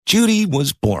Judy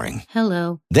was boring.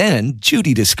 Hello. Then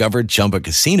Judy discovered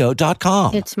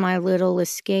ChumbaCasino.com. It's my little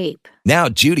escape. Now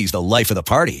Judy's the life of the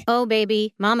party. Oh,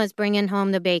 baby, mama's bringing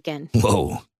home the bacon.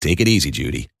 Whoa, take it easy,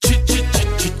 Judy.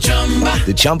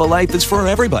 The Chumba life is for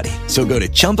everybody. So go to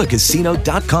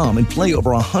ChumbaCasino.com and play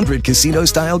over 100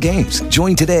 casino-style games.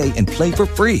 Join today and play for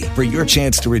free for your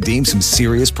chance to redeem some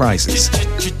serious prizes.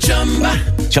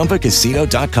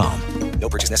 ChumbaCasino.com. No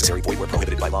purchase necessary. Void where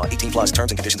prohibited by law. 18 plus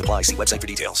terms and conditions apply. See website for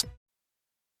details.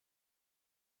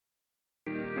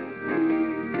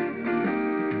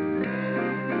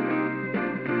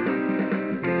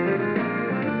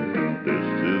 This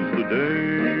is the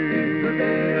day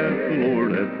that the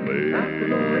Lord hath made.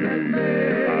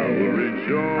 I will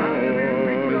rejoice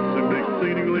and be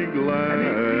exceedingly glad.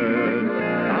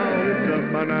 I'll lift up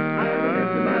mine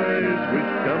eyes, which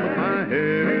cometh my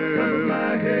help.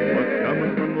 What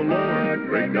cometh from the Lord,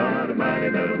 great God Almighty,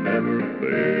 that'll never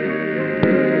fail.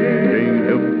 Can't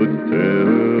help but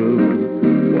tell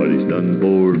what He's done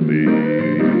for me.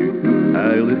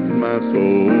 I lifted my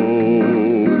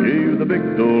soul, gave the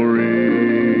victory.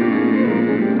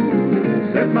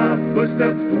 Set my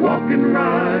footsteps to walk and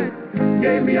ride,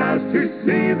 gave me eyes to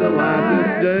see the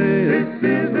light. This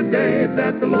is the day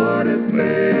that the Lord has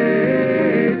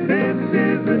made. This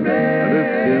is the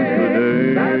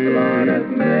day that the Lord has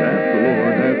made.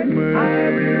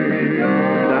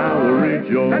 I will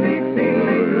rejoice and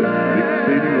exceedingly glad.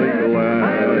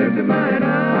 I'll lift up mine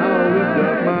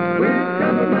eyes, which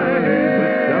cometh my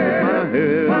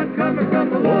head. What cometh from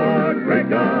the Lord, great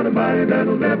God Almighty,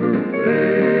 that'll never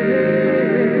fail.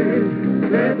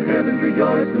 Let the heavens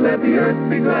rejoice, and let the earth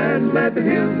be glad, let the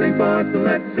hills sing forth, and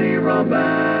let the sea roll by.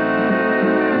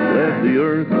 Let the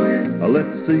earth, let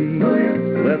the sea,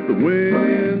 let the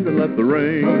wind, and let the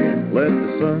rain, let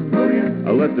the sun,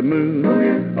 let the moon,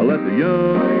 let the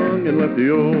young, and let the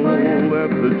old, let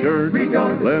the church,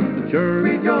 let the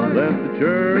church, let the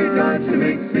church rejoice and be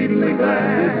exceedingly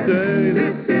glad.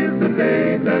 This is the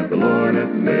day that the Lord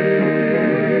hath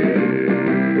made.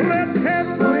 Let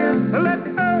heaven, let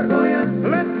the earth,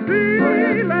 let the sea,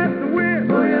 let the wind,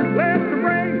 let the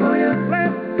rain,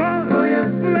 let the sun,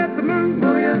 let the moon,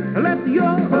 let the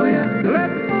young, let the old,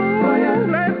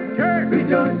 let the church,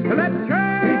 let the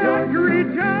church rejoice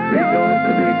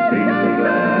and be exceedingly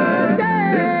glad.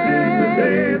 This is the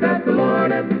day that the Lord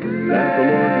hath made. That the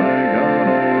Lord my God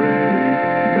already made.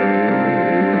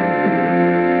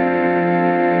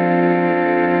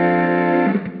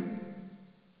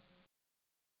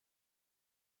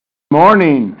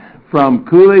 Morning from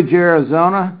Coolidge,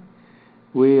 Arizona.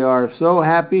 We are so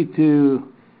happy to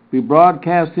be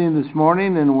broadcasting this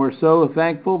morning, and we're so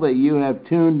thankful that you have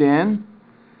tuned in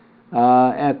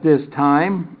at this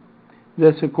time.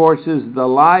 This, of course, is the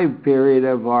live period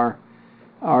of our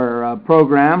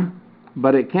program,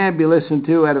 but it can be listened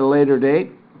to at a later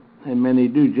date, and many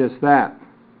do just that.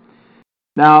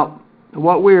 Now,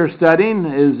 what we are studying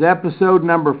is episode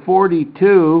number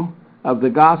 42 of the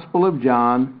Gospel of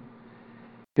John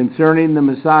concerning the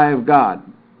Messiah of God.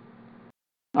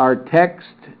 Our text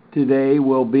today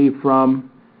will be from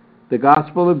the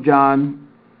Gospel of John,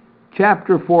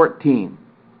 chapter 14.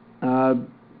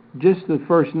 Just the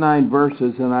first 9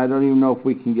 verses, and I don't even know if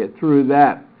we can get through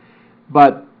that.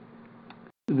 But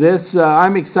this,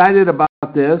 I'm excited about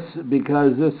this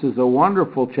because this is a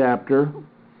wonderful chapter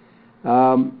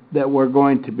that we're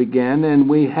going to begin. And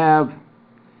we have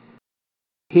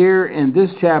here in this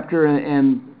chapter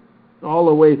and all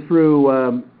the way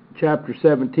through chapter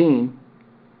 17,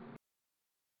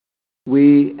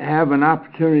 we have an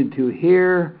opportunity to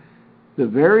hear the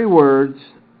very words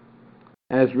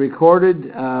as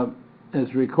recorded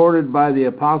by the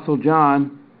Apostle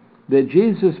John that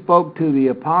Jesus spoke to the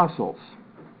apostles,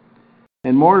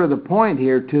 and more to the point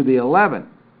here, to the 11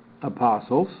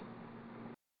 apostles.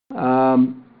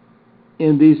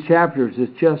 In these chapters,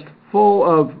 it's just full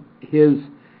of his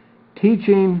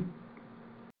teaching,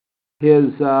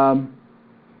 his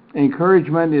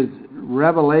encouragement, his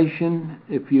revelation,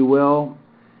 if you will,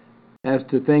 as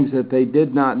to things that they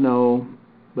did not know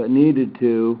but needed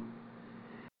to.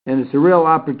 And it's a real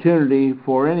opportunity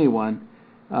for anyone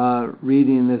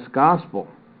reading this gospel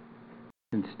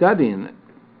and studying it.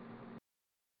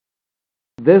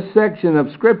 This section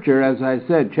of Scripture, as I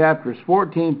said, chapters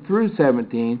 14 through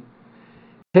 17,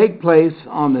 take place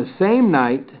on the same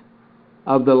night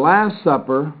of the Last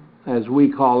Supper, as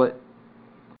we call it,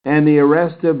 and the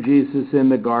arrest of Jesus in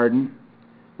the garden.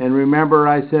 And remember,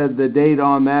 I said the date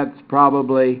on that's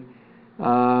probably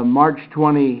March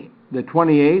 20, the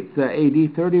 28th,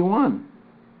 AD 31.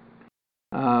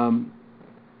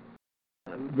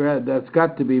 That's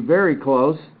got to be very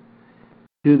close.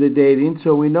 to the dating,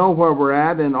 so we know where we're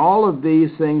at, and all of these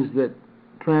things that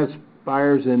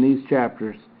transpires in these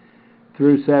chapters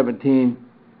through 17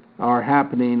 are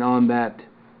happening on that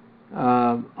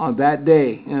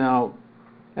day.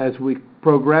 As we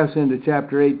progress into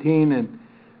chapter 18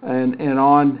 and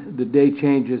on, the day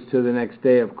changes to the next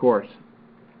day, of course,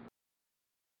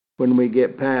 when we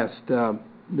get past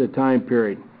the time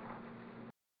period.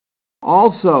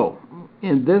 Also,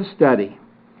 in this study,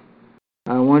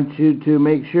 I want you to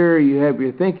make sure you have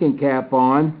your thinking cap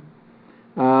on,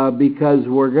 because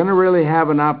we're going to really have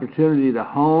an opportunity to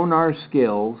hone our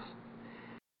skills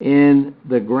in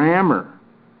the grammar,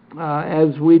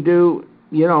 as we do,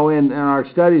 in our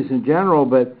studies in general,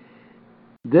 but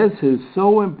this is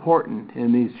so important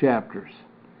in these chapters,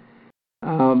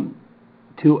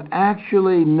 to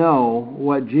actually know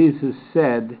what Jesus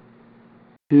said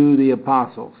to the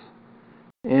apostles.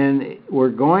 And we're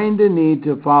going to need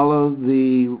to follow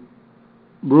the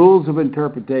rules of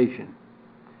interpretation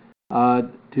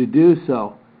to do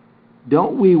so.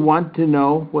 Don't we want to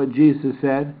know what Jesus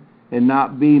said and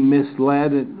not be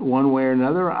misled in one way or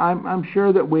another? I'm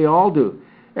sure that we all do.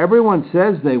 Everyone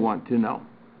says they want to know.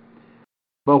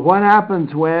 But what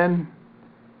happens when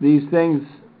these things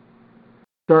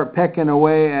start pecking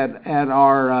away at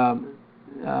our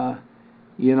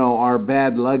our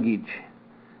bad luggage,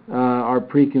 our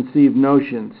preconceived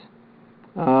notions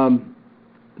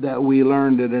that we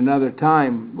learned at another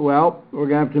time? Well, we're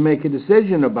going to have to make a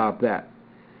decision about that.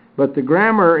 But the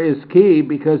grammar is key,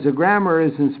 because the grammar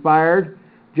is inspired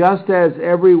just as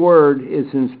every word is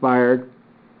inspired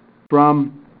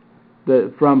from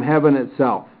heaven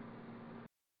itself.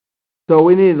 So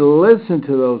we need to listen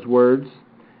to those words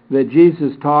that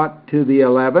Jesus taught to the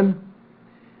 11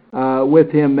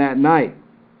 with him that night.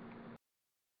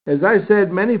 As I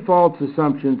said, many false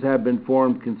assumptions have been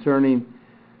formed concerning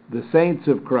the saints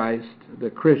of Christ, the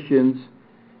Christians,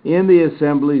 in the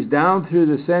assemblies down through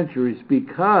the centuries,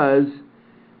 because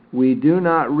we do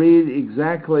not read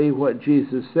exactly what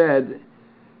Jesus said,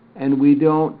 and we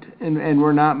don't, and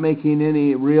we're not making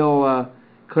any real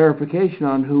clarification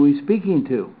on who he's speaking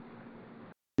to.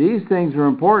 These things are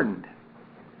important,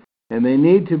 and they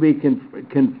need to be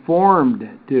conformed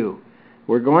to.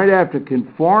 We're going to have to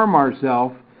conform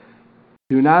ourselves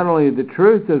to not only the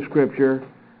truth of Scripture,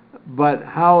 but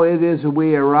how it is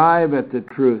we arrive at the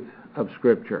truth of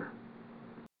Scripture.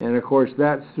 And of course,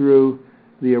 that's through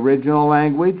the original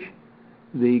language,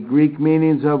 the Greek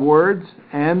meanings of words,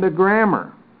 and the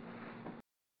grammar.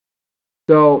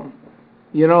 So,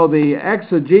 the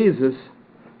exegesis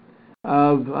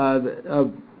of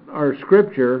our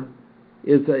Scripture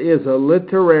is a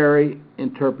literary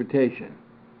interpretation.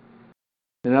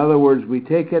 In other words, we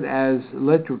take it as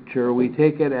literature. We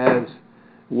take it as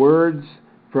words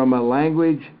from a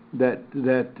language that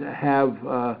have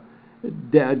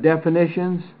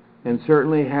definitions and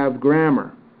certainly have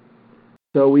grammar.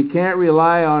 So we can't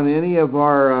rely on any of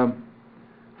our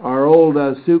old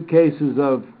suitcases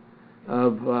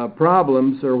of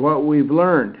problems or what we've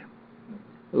learned.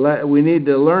 We need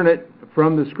to learn it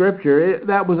from the Scripture.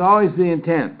 That was always the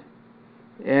intent,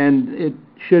 and it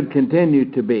should continue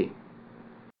to be.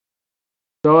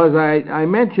 So as I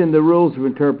mentioned the rules of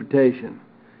interpretation,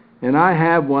 and I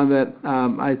have one that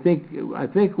I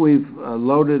think we've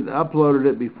uploaded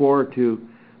it before to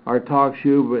our talk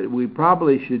show, but we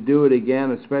probably should do it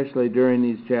again, especially during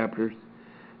these chapters.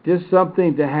 Just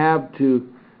something to have to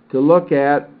look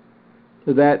at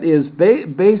that is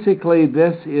basically,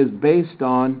 this is based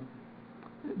on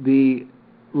the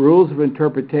rules of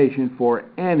interpretation for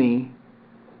any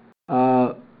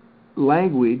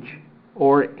language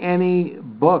or any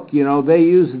book. They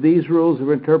use these rules of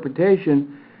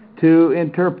interpretation to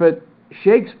interpret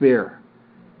Shakespeare,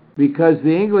 because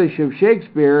the English of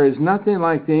Shakespeare is nothing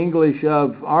like the English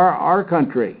of our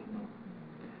country.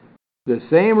 The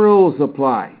same rules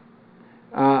apply.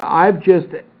 I've just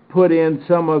put in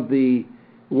some of the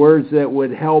words that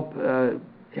would help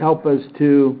us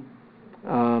to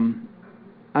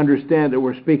understand that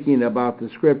we're speaking about the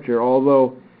Scripture,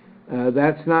 although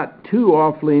that's not too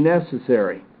awfully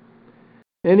necessary.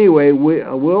 Anyway,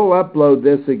 we'll upload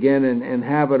this again and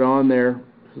have it on there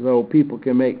so people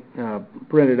can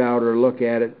print it out or look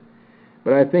at it.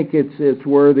 But I think it's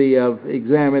worthy of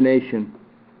examination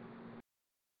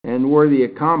and worthy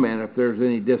of comment if there's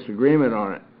any disagreement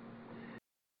on it.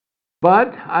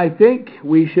 But I think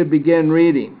we should begin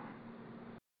reading.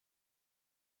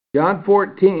 John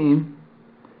 14,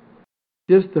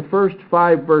 just the first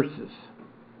 5 verses.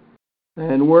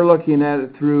 And we're looking at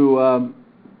it through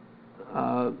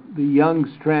the Young's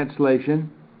translation.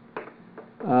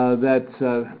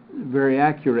 That's very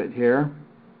accurate here.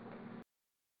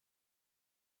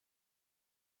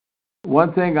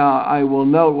 One thing I will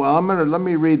note, let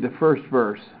me read the first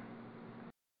verse.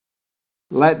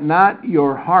 Let not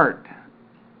your heart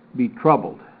be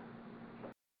troubled.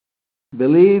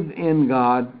 Believe in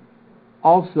God,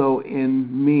 also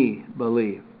in me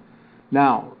believe.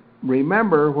 Now,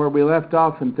 remember where we left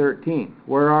off in 13.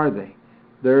 Where are they?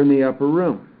 They're in the upper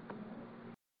room.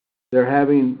 They're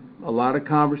having a lot of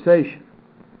conversation.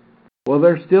 Well,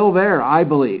 they're still there, I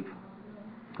believe.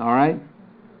 All right?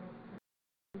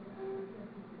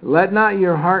 Let not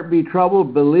your heart be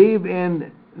troubled. Believe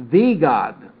in the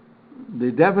God.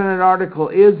 The definite article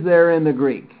is there in the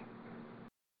Greek.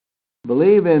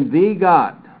 Believe in the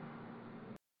God.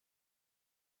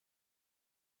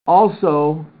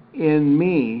 Also in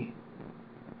me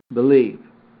believe.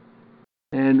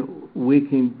 And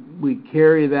we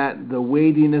carry that, the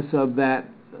weightiness of that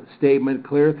statement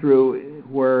clear through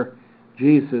where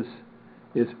Jesus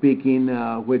is speaking,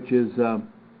 which is a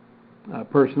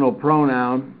personal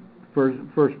pronoun,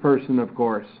 first person, of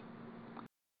course.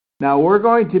 Now we're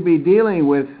going to be dealing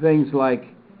with things like,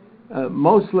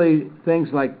 mostly things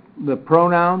like the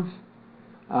pronouns,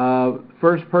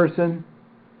 first person,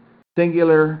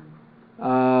 singular,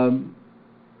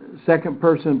 second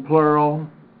person plural,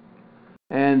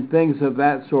 and things of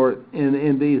that sort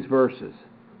in these verses.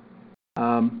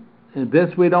 And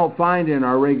this we don't find in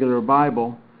our regular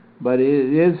Bible, but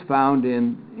it is found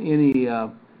in any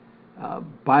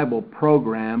Bible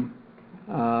program.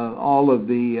 All of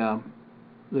the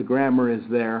grammar is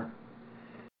there.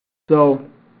 So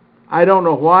I don't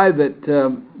know why that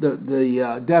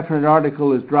the definite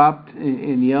article is dropped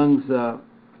in Young's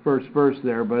first verse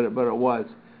there, but it was.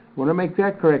 I want to make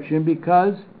that correction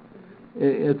because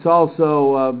it's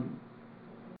also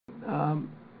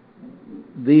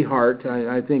the heart.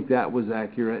 I think that was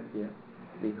accurate. Yeah,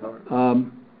 the heart.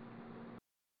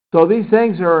 So these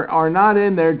things are not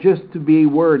in there just to be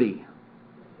wordy.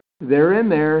 They're in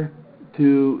there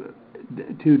to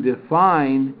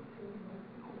define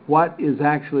what is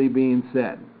actually being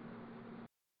said.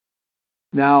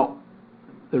 Now,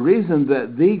 the reason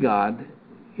that the God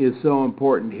is so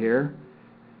important here,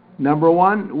 number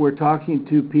one, we're talking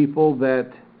to people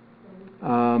that,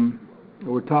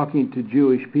 we're talking to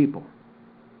Jewish people.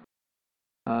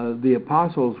 The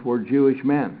apostles were Jewish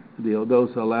men,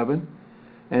 those 11,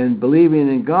 and believing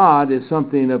in God is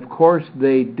something, of course,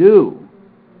 they do,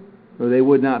 or they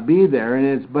would not be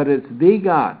there. But it's the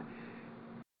God.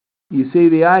 You see,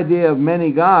 the idea of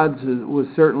many gods was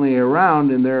certainly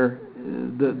around, and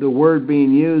the word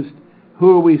being used.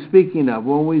 Who are we speaking of?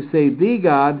 When we say the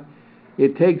God,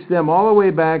 it takes them all the way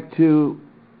back to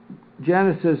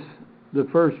Genesis, the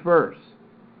first verse.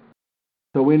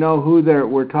 So we know who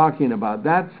we're talking about.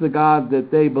 That's the God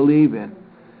that they believe in.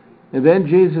 And then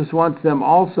Jesus wants them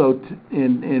also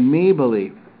in me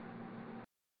believe.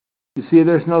 You see,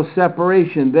 there's no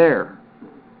separation there.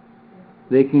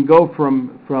 They can go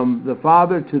from the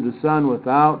Father to the Son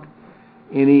without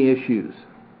any issues.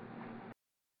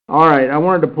 All right, I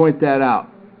wanted to point that out.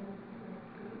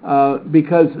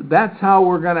 Because that's how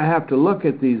we're going to have to look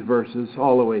at these verses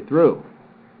all the way through.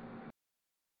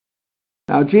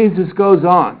 Now, Jesus goes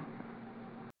on.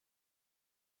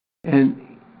 And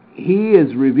he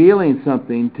is revealing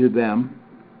something to them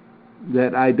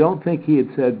that I don't think he had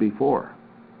said before.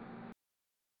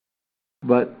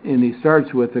 And he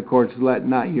starts with, of course, let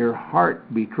not your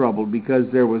heart be troubled, because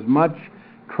there was much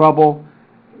trouble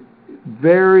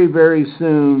very, very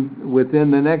soon,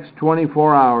 within the next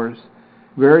 24 hours,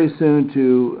 very soon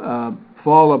to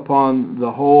fall upon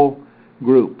the whole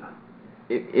group.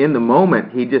 In the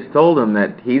moment, he just told them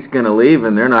that he's going to leave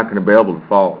and they're not going to be able to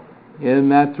follow. And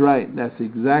that's right. That's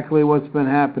exactly what's been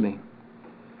happening.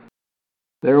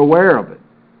 They're aware of it.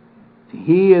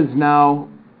 He is now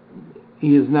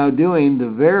doing the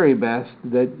very best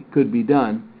that could be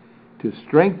done to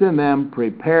strengthen them,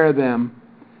 prepare them,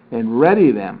 and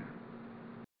ready them.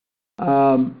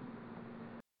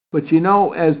 But you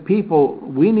know, as people,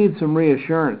 we need some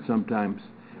reassurance sometimes.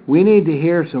 We need to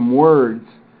hear some words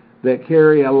that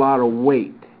carry a lot of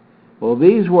weight. Well,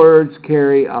 these words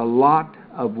carry a lot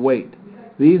of weight.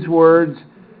 These words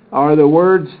are the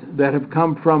words that have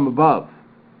come from above.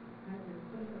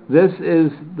 This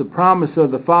is the promise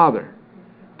of the Father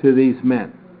to these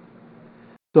men.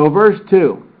 So verse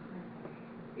 2,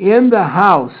 in the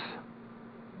house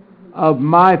of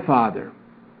my Father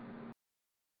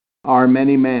are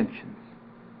many mansions.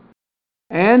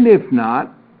 And if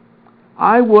not,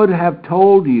 I would have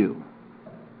told you.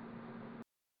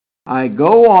 I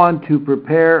go on to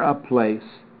prepare a place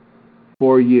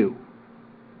for you.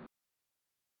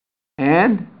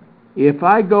 And if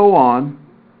I go on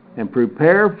and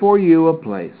prepare for you a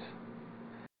place,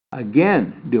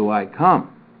 again do I come,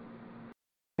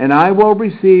 and I will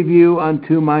receive you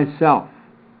unto myself,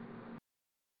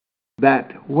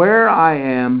 that where I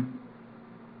am,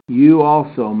 you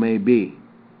also may be.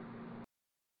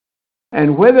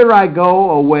 And whither I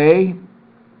go away,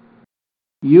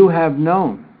 you have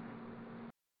known,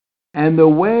 and the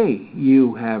way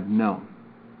you have known.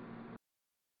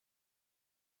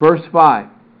 Verse 5,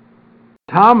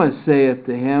 Thomas saith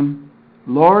to him,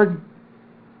 Lord,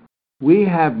 we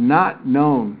have not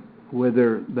known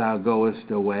whither thou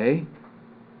goest away,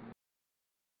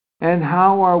 and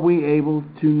how are we able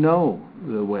to know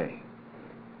the way?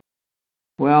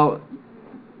 Well,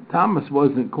 Thomas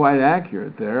wasn't quite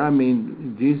accurate there. I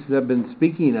mean, Jesus had been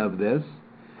speaking of this,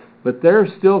 but they're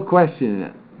still questioning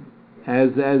it, as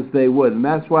they would. And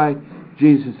that's why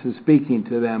Jesus is speaking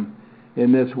to them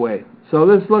in this way. So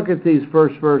let's look at these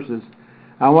first verses.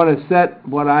 I want to set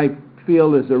what I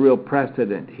feel is a real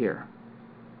precedent here.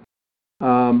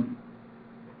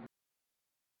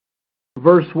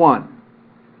 Verse 1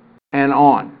 and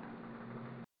on.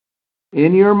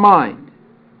 In your mind,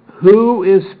 who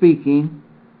is speaking?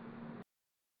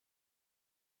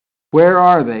 Where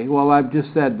are they? Well, I've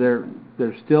just said they're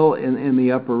still in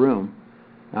the upper room.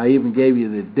 I even gave you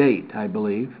the date, I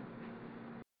believe.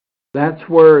 That's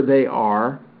where they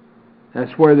are.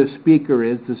 That's where the speaker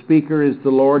is. The speaker is the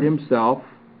Lord himself.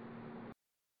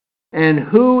 And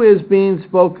who is being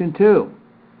spoken to?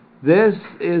 This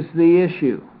is the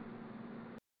issue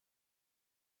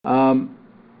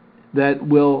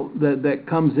that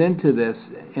comes into this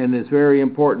and is very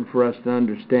important for us to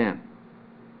understand.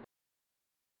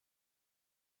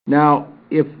 Now,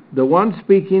 if the one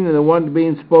speaking and the one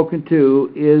being spoken to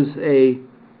is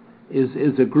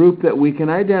a group that we can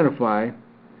identify,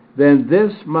 then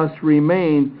this must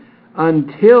remain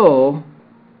until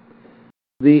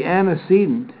the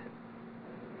antecedent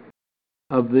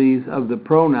of the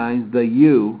pronouns, the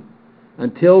you,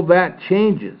 until that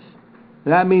changes.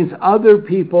 That means other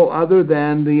people other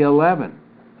than the 11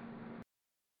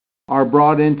 are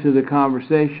brought into the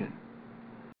conversation.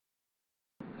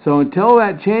 So until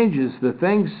that changes, the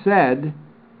things said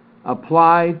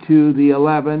apply to the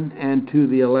 11 and to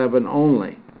the 11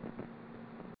 only.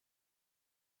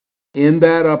 In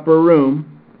that upper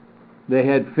room, they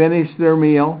had finished their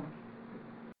meal,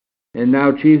 and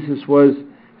now Jesus was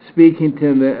speaking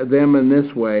to them in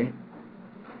this way.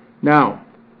 Now,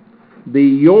 the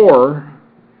your,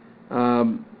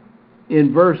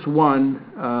 in verse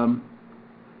 1,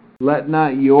 let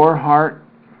not your heart,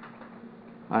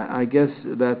 I guess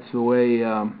that's the way,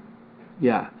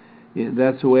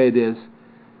 that's the way it is.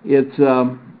 It's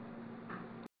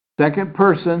second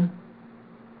person,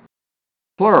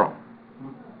 plural.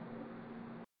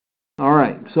 All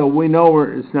right, so we know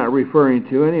it's not referring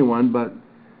to anyone, but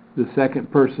the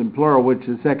second person plural, which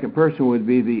the second person would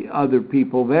be the other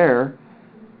people there.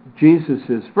 Jesus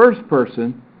is first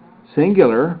person,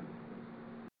 singular.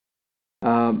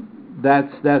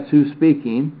 That's who's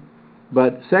speaking.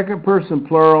 But second person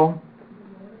plural,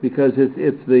 because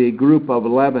it's the group of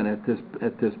 11 at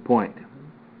this point.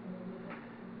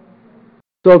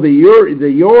 So the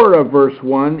your of verse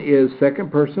 1 is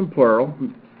second person plural,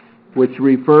 which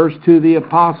refers to the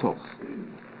apostles.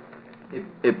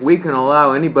 If we can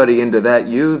allow anybody into that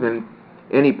you, then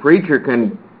any preacher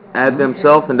can add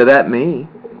themselves into that me.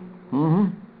 Mm-hmm.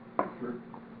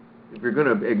 If you're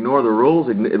going to ignore the rules,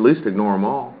 at least ignore them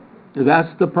all.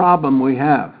 That's the problem we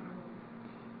have.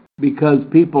 Because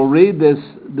people read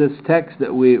this text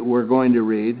that we're going to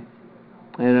read,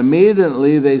 and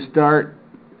immediately they start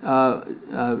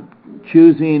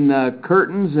choosing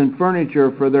curtains and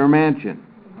furniture for their mansion,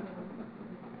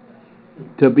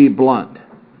 to be blunt.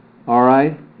 All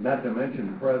right? Not to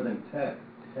mention present tense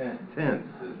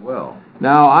as well.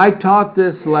 Now, I taught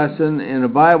this lesson in a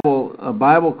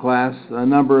Bible class a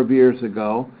number of years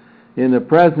ago in the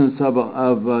presence of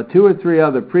 2 or 3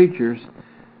 other preachers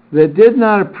that did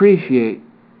not appreciate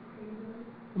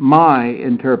my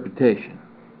interpretation.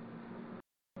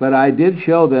 But I did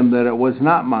show them that it was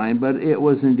not mine, but it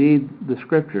was indeed the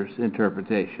Scripture's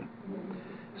interpretation.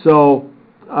 So,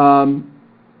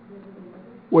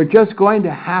 we're just going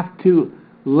to have to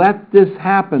let this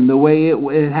happen the way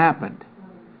it happened.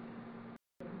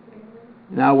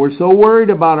 Now, we're so worried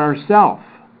about ourselves,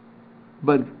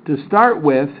 but to start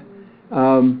with,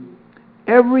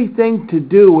 everything to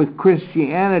do with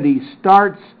Christianity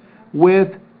starts with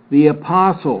the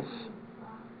apostles.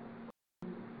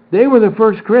 They were the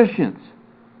first Christians.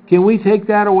 Can we take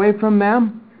that away from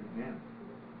them?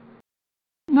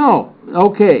 No.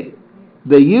 Okay.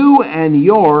 The you and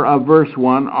your of verse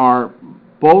 1 are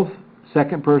both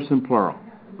second person plural,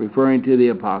 referring to the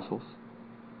apostles.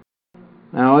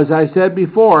 Now, as I said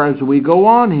before, as we go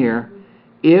on here,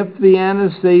 if the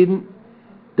antecedent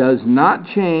does not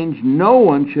change, no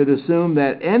one should assume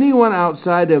that anyone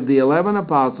outside of the 11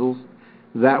 apostles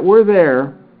that were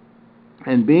there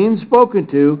and being spoken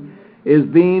to is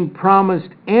being promised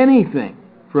anything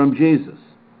from Jesus.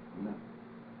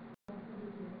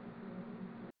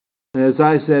 As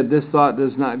I said, this thought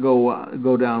does not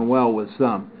go down well with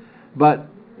some. But,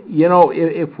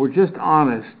 if we're just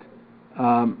honest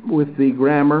with the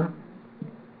grammar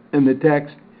and the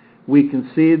text, we can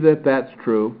see that that's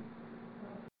true.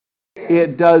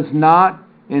 It does not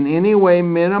in any way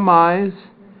minimize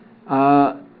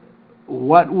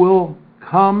what will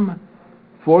come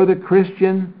for the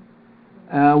Christian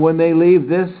when they leave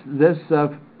this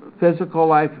physical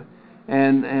life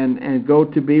and go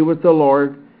to be with the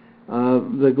Lord.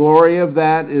 The glory of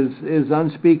that is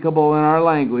unspeakable in our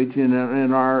language, in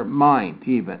our mind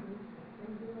even.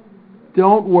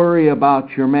 Don't worry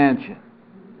about your mansion.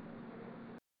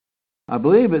 I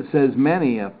believe it says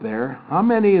many up there. How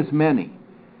many is many?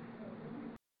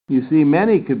 You see,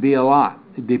 many could be a lot.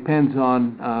 It depends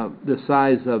on the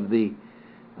size of the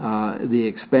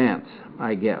expanse,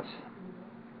 I guess.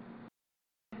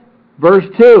 Verse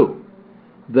 2.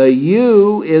 The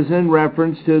you is in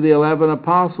reference to the 11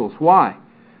 apostles. Why?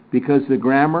 Because the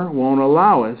grammar won't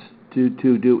allow us to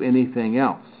do anything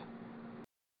else.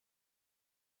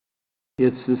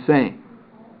 It's the same.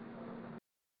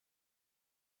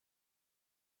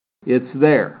 It's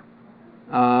there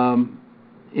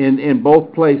in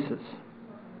both places.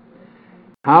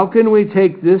 How can we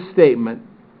take this statement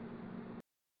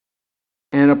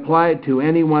and apply it to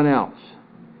anyone else?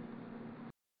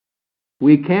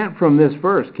 We can't from this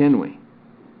verse, can we?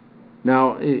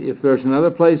 Now, if there's another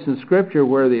place in Scripture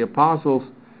where the apostles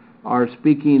are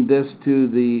speaking this to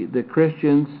the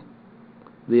Christians,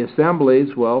 the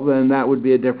assemblies, well, then that would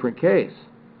be a different case.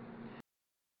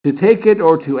 To take it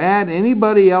or to add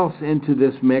anybody else into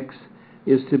this mix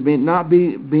is to not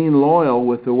be being loyal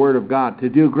with the Word of God, to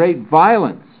do great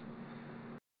violence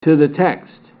to the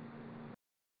text.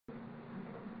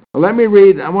 Well, I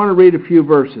want to read a few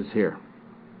verses here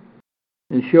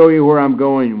and show you where I'm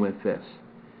going with this.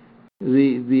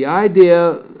 The idea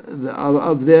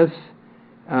of this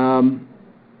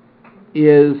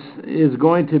is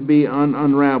going to be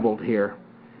unraveled here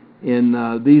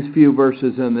in these few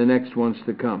verses and the next ones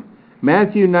to come.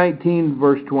 Matthew 19,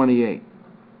 verse 28.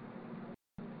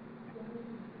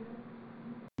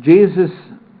 Jesus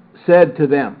said to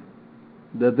them,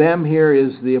 the them here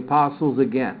is the apostles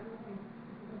again,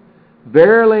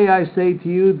 verily I say to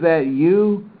you that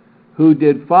you who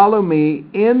did follow me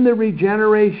in the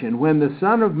regeneration, when the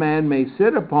Son of Man may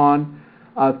sit upon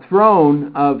a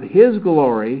throne of his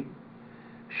glory,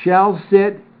 shall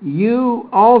sit you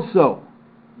also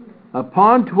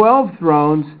upon 12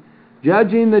 thrones,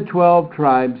 judging the 12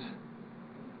 tribes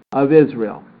of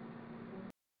Israel.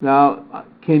 Now,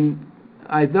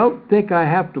 I don't think I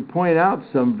have to point out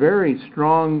some very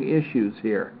strong issues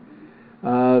here.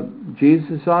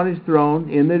 Jesus on his throne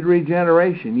in the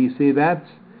regeneration. You see, that's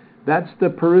the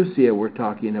parousia we're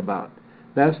talking about.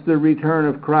 That's the return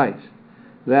of Christ.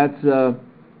 That's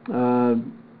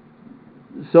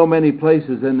so many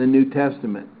places in the New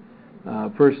Testament.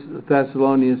 1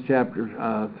 Thessalonians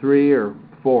chapter 3 or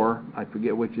 4, I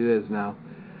forget which it is now.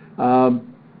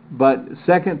 But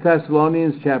 2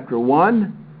 Thessalonians chapter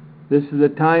 1, this is the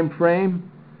time frame,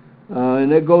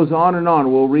 and it goes on and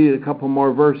on. We'll read a couple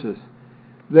more verses.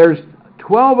 There's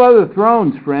 12 other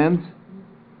thrones, friends.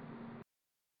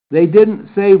 They didn't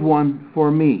save one for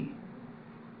me.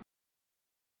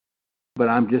 But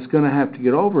I'm just going to have to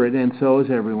get over it, and so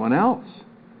is everyone else.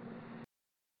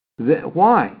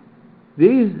 Why?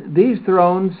 These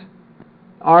thrones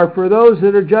are for those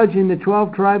that are judging the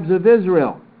 12 tribes of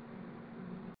Israel.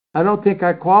 I don't think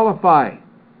I qualify,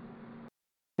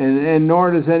 and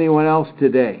nor does anyone else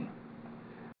today.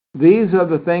 These are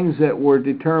the things that were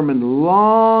determined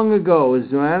long ago.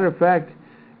 As a matter of fact,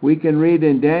 we can read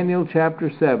in Daniel chapter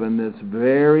 7 this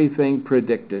very thing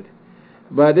predicted.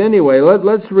 But anyway,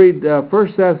 let's read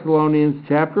 1 Thessalonians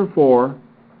chapter 4,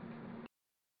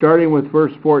 starting with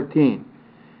verse 14.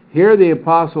 Here the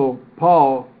Apostle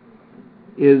Paul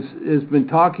has been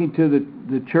talking to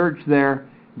the church there.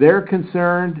 They're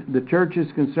concerned, the church is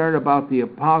concerned about the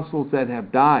apostles that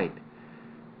have died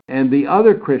and the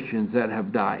other Christians that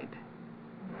have died.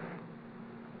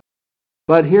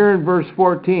 But here in verse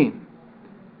 14,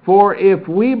 for if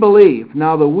we believe,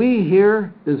 now the we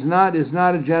here is not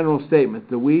a general statement.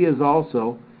 The we is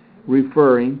also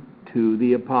referring to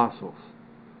the apostles.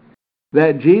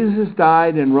 That Jesus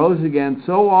died and rose again,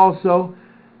 so also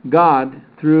God,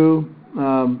 through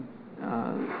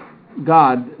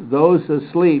God, those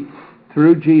asleep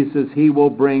through Jesus, he will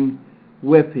bring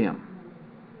with him.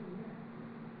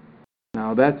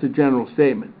 Now, that's a general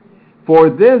statement. For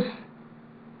this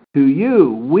to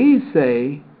you we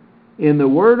say in the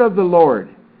word of the Lord,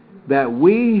 that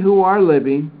we who are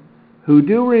living, who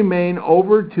do remain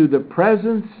over to the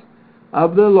presence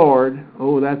of the Lord,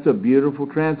 oh, that's a beautiful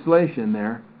translation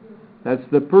there, that's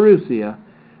the parousia,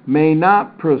 may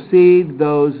not precede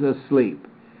those asleep.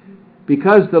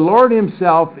 Because the Lord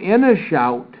himself, in a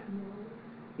shout,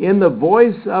 in the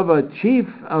voice of a chief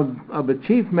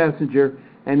messenger,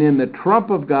 and in the trump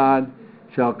of God,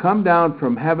 shall come down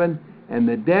from heaven, and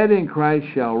the dead in Christ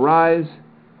shall rise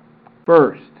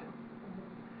first.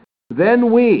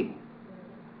 Then we,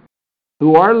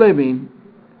 who are living,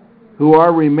 who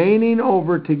are remaining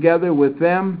over together with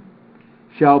them,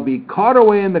 shall be caught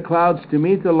away in the clouds to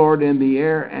meet the Lord in the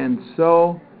air, and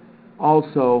so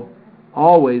also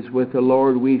always with the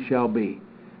Lord we shall be.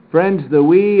 Friends, the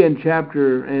we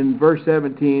in verse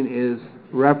 17 is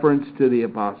reference to the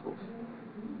apostles,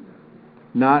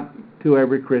 not to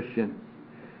every Christian.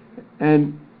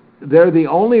 And they're the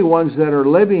only ones that are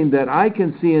living that I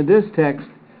can see in this text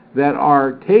that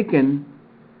are taken,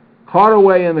 caught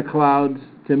away in the clouds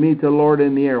to meet the Lord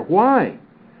in the air. Why?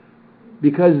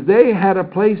 Because they had a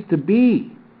place to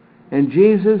be. And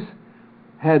Jesus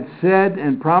had said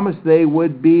and promised they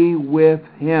would be with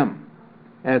him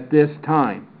at this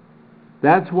time.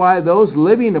 That's why those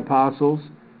living apostles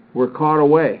were caught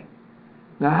away.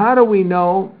 Now, how do we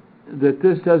know that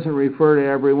this doesn't refer to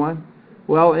everyone?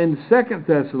 Well, in 2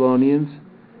 Thessalonians,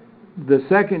 the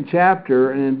second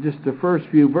chapter, and just the first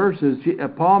few verses,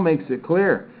 Paul makes it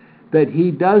clear that he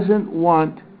doesn't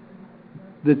want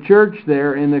the church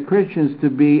there and the Christians to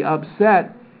be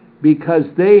upset because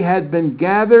they had been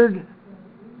gathered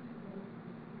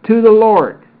to the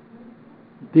Lord.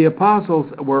 The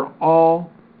apostles were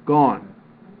all gone.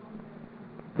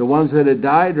 The ones that had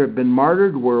died or had been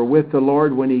martyred were with the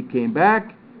Lord when he came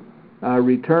back,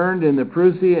 returned in the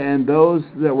parousia, and those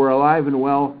that were alive and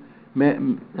well met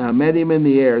him in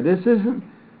the air. This isn't,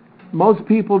 most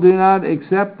people do not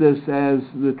accept this as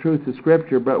the truth of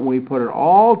Scripture, but when we put it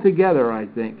all together, I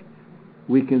think,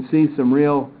 we can see some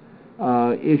real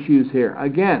issues here.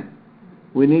 Again,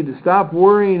 we need to stop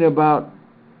worrying about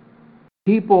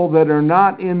people that are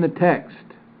not in the text.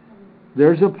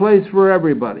 There's a place for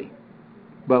everybody,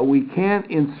 but we can't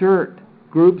insert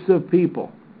groups of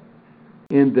people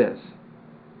in this.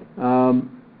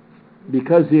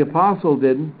 Because the apostle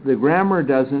didn't, the grammar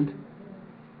doesn't,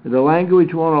 the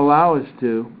language won't allow us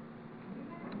to,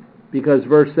 because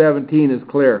verse 17 is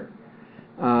clear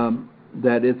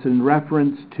that it's in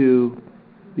reference to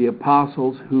the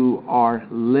apostles who are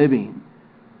living,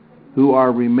 who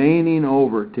are remaining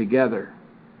over together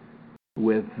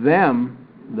with them.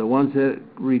 The ones that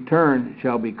return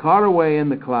shall be caught away in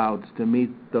the clouds to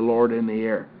meet the Lord in the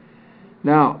air.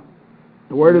 Now,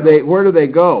 where do they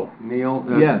go? Neil,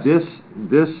 yes.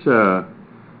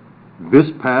 This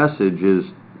passage is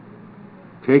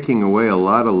taking away a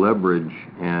lot of leverage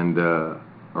and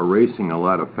erasing a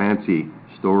lot of fancy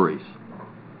stories.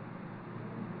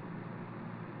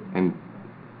 And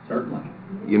certainly,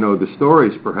 the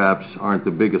stories perhaps aren't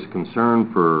the biggest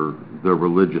concern for the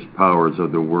religious powers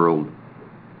of the world,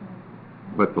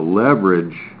 but the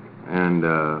leverage and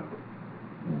the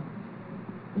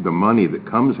money that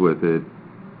comes with it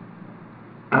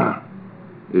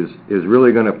is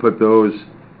really going to put those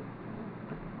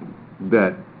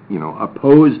that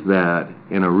oppose that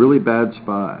in a really bad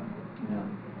spot. Yeah.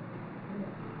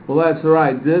 Well, that's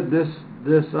right.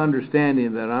 This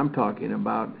understanding that I'm talking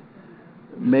about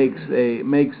makes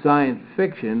science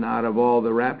fiction out of all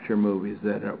the rapture movies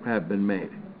that have been made.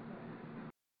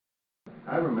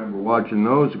 I remember watching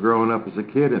those growing up as a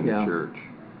kid in the church.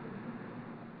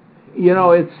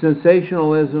 It's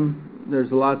sensationalism.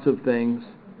 There's lots of things,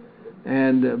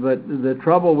 but the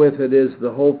trouble with it is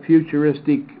the whole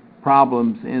futuristic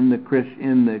problems in the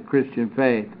Christian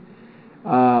faith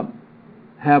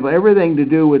have everything to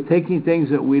do with taking things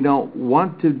that we don't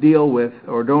want to deal with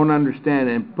or don't understand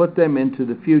and put them into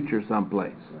the future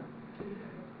someplace.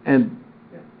 And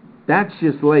that's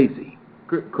just lazy.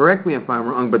 Correct me if I'm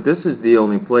wrong, but this is the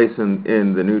only place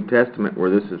in the New Testament where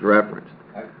this is referenced.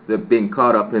 The being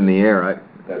caught up in the air.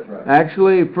 That's right.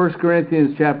 Actually, 1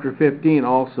 Corinthians chapter 15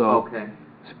 also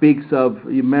speaks of,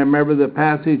 you remember the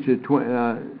passage,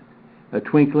 a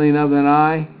twinkling of an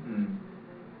eye? Mm-hmm.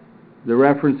 The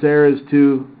reference there is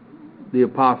to the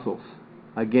apostles,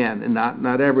 again, and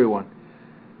not everyone.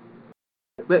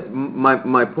 But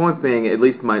my point being, at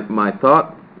least my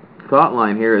thought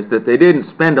line here, is that they didn't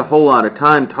spend a whole lot of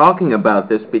time talking about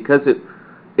this because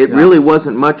It really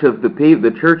wasn't much of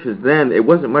the churches then, it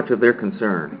wasn't much of their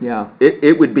concern. Yeah.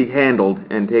 It would be handled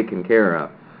and taken care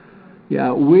of.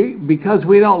 Yeah, because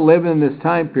we don't live in this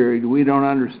time period, we don't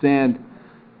understand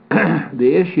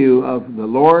the issue of the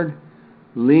Lord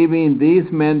leaving these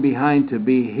men behind to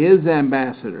be His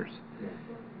ambassadors.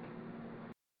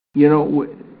 You know,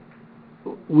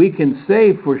 we can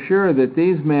say for sure that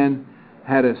these men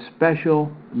had a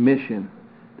special mission.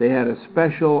 They had a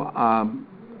special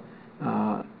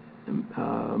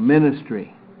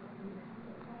ministry.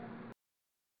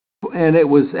 And it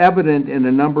was evident in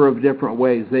a number of different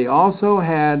ways. They also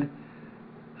had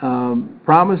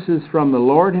promises from the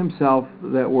Lord Himself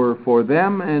that were for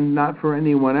them and not for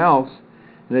anyone else.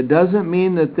 And it doesn't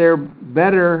mean that they're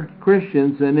better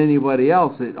Christians than anybody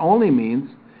else. It only means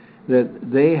that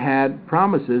they had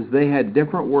promises. They had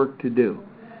different work to do.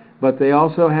 But they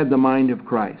also had the mind of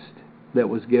Christ that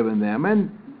was given them,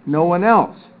 and no one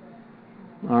else.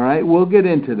 All right, we'll get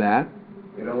into that.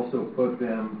 It also put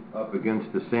them up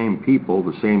against the same people,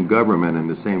 the same government, and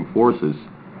the same forces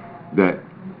that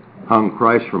hung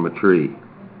Christ from a tree.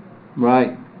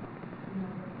 Right.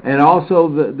 And also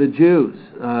the Jews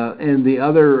and the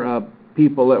other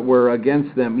people that were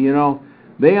against them. You know,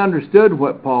 they understood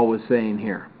what Paul was saying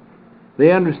here.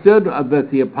 They understood that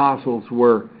the apostles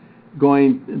were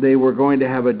going to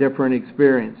have a different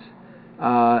experience.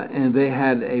 And they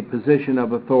had a position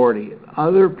of authority.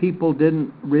 Other people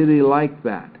didn't really like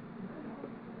that.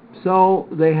 So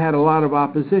they had a lot of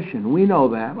opposition. We know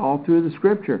that all through the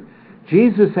Scripture.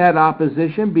 Jesus had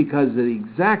opposition because of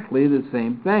exactly the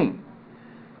same thing.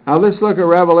 Now let's look at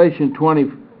Revelation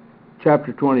 20,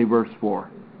 chapter 20, verse 4.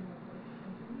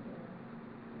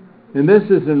 And this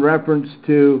is in reference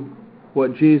to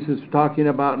what Jesus was talking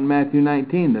about in Matthew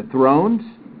 19, the thrones,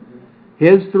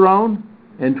 His throne,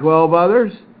 and 12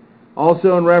 others.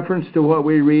 Also in reference to what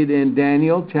we read in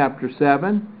Daniel chapter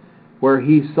 7, where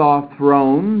He saw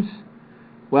thrones.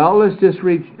 Well, let's just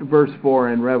read verse 4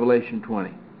 in Revelation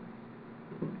 20.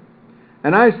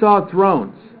 And I saw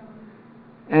thrones,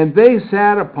 and they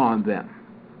sat upon them.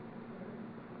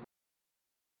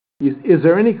 Is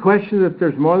there any question that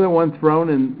there's more than one throne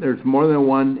and there's more than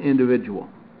one individual?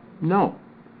 No.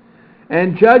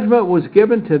 And judgment was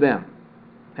given to them,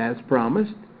 as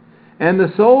promised. And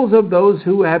the souls of those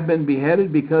who have been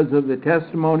beheaded because of the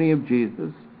testimony of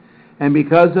Jesus and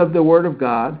because of the word of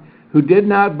God, who did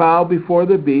not bow before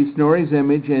the beast nor his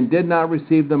image, and did not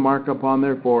receive the mark upon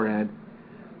their forehead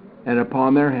and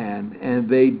upon their hand, and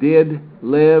they did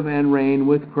live and reign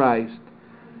with Christ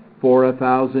for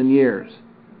 1,000 years.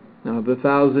 Now, the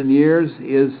 1,000 years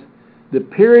is the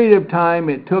period of time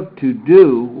it took to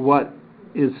do what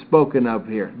is spoken of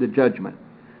here, the judgment.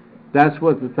 That's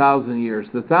what the 1,000 years.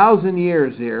 The 1,000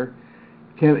 years here,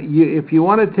 if you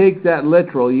want to take that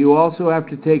literal, you also have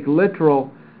to take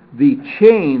literal the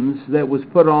chains that was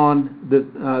put on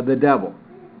the devil.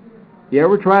 You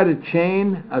ever try to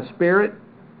chain a spirit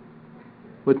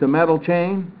with the metal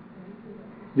chain?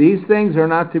 These things are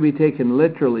not to be taken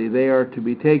literally. They are to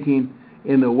be taken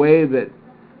in the way that,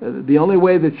 the only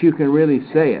way that you can really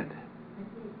say it.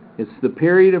 It's the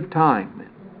period of time,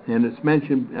 and it's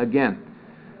mentioned again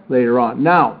later on.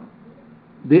 Now,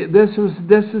 this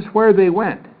is where they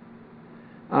went.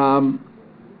 Now,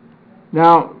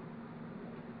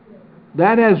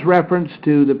 that has reference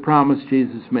to the promise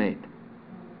Jesus made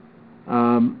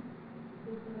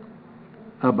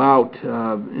about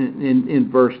in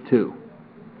verse 2,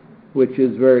 which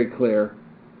is very clear.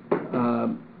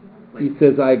 He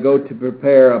says, "I go to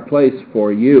prepare a place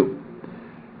for you."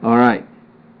 All right.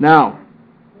 Now,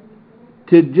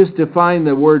 to just define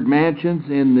the word mansions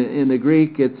in the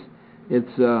Greek, it's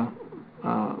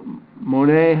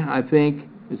mone, I think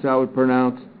is how it's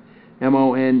pronounced,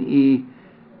 M-O-N-E.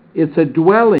 It's a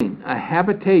dwelling, a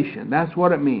habitation. That's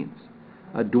what it means.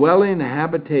 A dwelling, a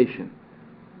habitation.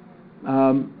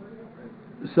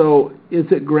 So, is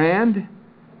it grand?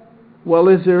 Well,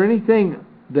 is there anything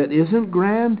that isn't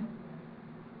grand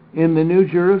in the New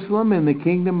Jerusalem, in the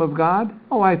kingdom of God?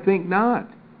 Oh, I think not.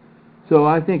 So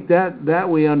I think that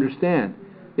we understand.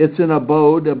 It's an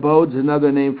abode. Abode's another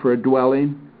name for a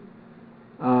dwelling.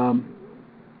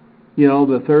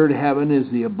 The third heaven is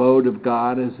the abode of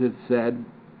God, as it's said.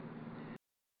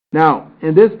 Now,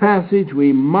 in this passage,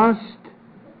 we must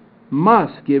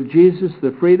give Jesus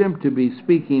the freedom to be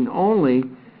speaking only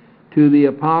to the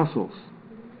apostles,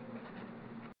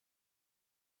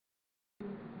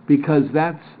 because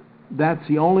that's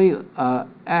the only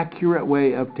accurate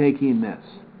way of taking this.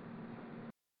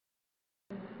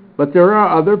 But there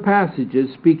are other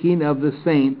passages speaking of the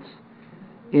saints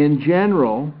in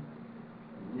general,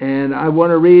 And I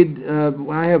want to read,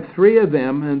 I have 3 of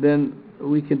them, and then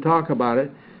we can talk about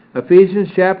it. Ephesians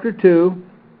chapter 2,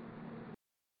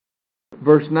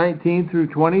 verse 19 through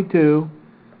 22,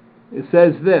 it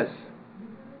says this.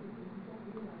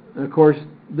 Of course,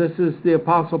 this is the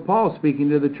Apostle Paul speaking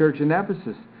to the church in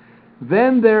Ephesus.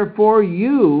 Then therefore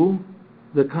you,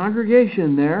 the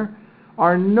congregation there,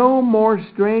 are no more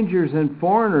strangers and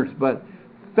foreigners, but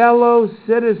fellow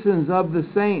citizens of the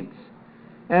saints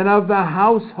and of the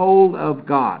household of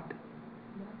God.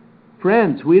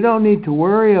 Friends, we don't need to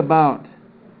worry about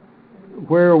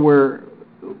where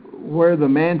the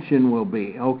mansion will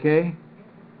be, okay?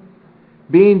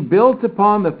 Being built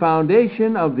upon the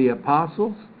foundation of the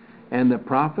apostles and the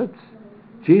prophets,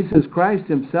 Jesus Christ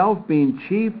himself being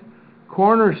chief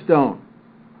cornerstone.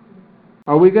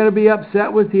 Are we going to be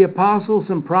upset with the apostles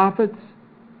and prophets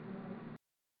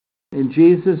and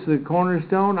Jesus the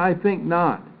cornerstone? I think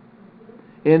not.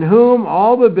 In whom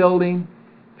all the building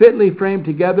fitly framed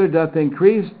together doth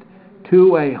increase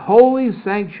to a holy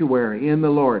sanctuary in the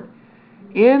Lord,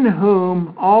 in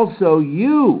whom also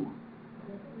you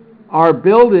are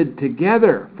builded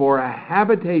together for a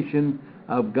habitation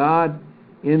of God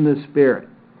in the Spirit.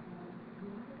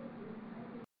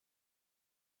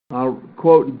 I'll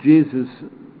quote Jesus'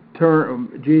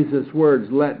 words,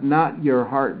 let not your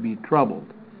heart be troubled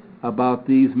about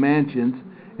these mansions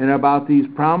and about these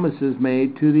promises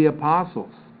made to the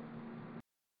apostles.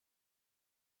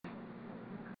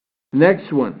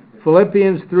 Next one,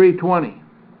 Philippians 3:20.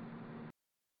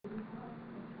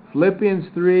 Philippians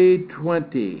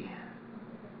 3:20.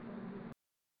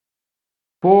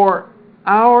 For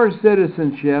our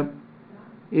citizenship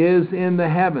is in the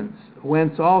heavens,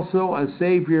 whence also a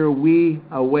Savior we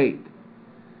await,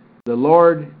 the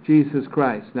Lord Jesus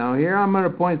Christ. Now here I'm going to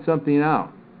point something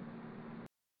out.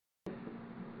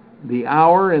 The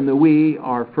our and the we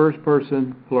are first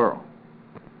person plural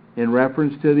in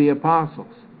reference to the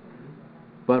apostles.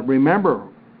 But remember,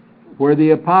 where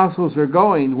the apostles are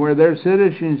going, where their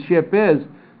citizenship is,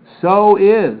 so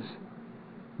is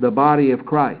the body of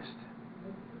Christ.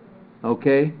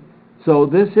 Okay? So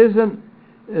this isn't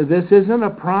a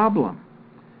problem.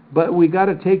 But we got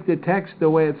to take the text the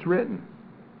way it's written.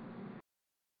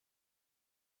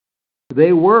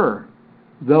 They were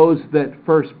those that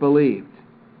first believed.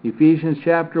 Ephesians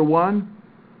chapter 1,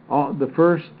 the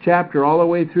first chapter all the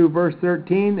way through verse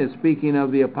 13 is speaking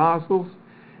of the apostles.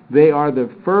 They are the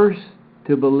first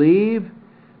to believe.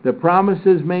 The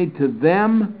promises made to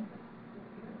them,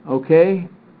 okay,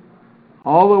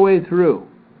 all the way through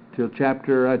till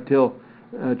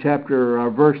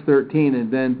verse 13,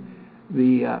 and then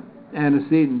the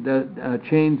antecedent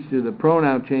change to the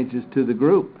pronoun changes to the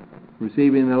group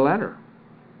receiving the letter.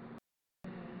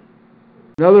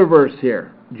 Another verse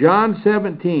here, John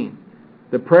 17,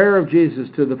 the prayer of Jesus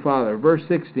to the Father, verse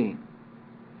 16.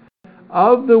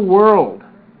 Of the world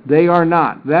they are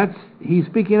not. He's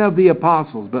speaking of the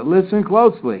apostles, but listen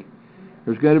closely.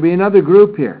 There's going to be another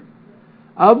group here.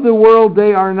 Of the world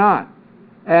they are not,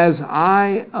 as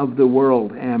I of the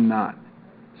world am not.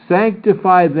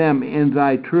 Sanctify them in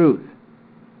thy truth.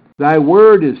 Thy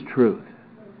word is truth.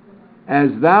 As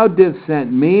thou didst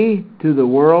send me to the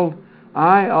world,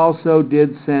 I also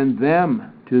did send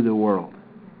them to the world.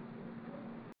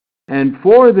 And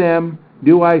for them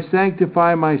do I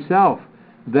sanctify myself,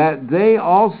 that they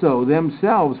also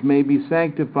themselves may be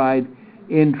sanctified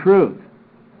in truth.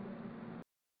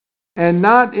 And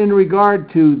not in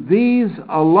regard to these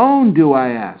alone do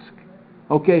I ask.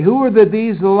 Okay, who are the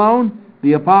these alone?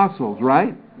 The apostles,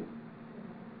 right?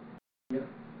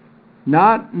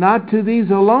 Not to these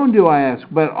alone do I ask,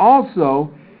 but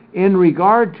also in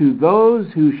regard to those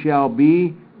who shall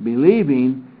be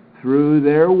believing through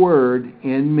their word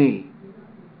in me.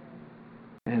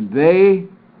 And they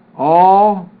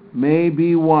all may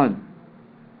be one,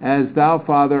 as thou,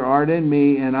 Father, art in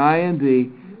me, and I in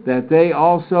thee, that they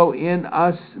also in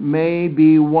us may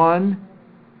be one,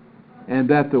 and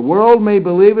that the world may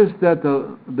believest that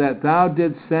thou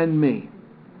didst send me.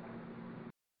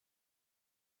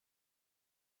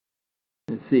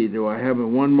 Let's see, do I have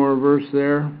one more verse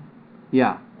there?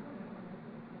 Yeah.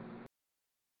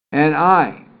 And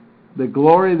I, the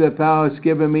glory that thou hast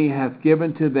given me, hath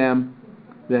given to them,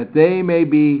 that they may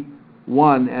be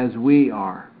one as we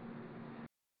are.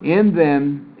 In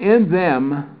them,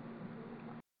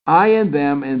 I in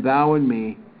them, and thou in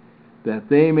me, that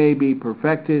they may be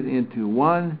perfected into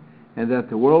one, and that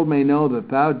the world may know that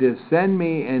thou didst send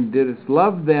me, and didst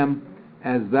love them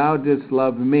as thou didst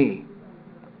love me.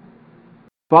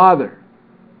 Father,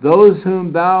 those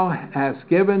whom thou hast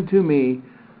given to me,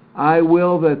 I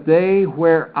will that they,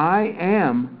 where I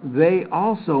am, they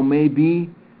also may be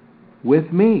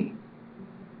with me,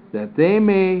 that they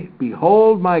may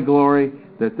behold my glory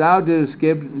that thou didst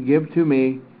give to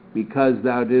me, because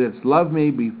thou didst love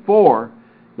me before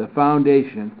the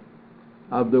foundation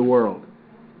of the world.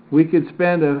 We could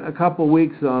spend a couple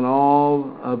weeks on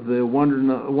all of the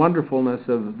wonderfulness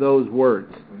of those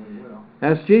words.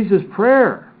 That's Jesus'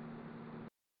 prayer.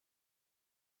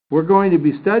 We're going to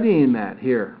be studying that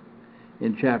here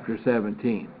in chapter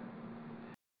 17.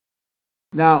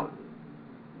 Now,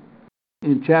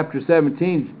 in chapter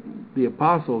 17, the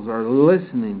apostles are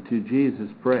listening to Jesus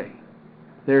pray.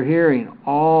 They're hearing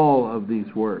all of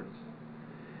these words.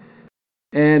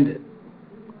 And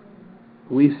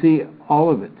we see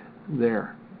all of it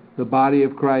there, the body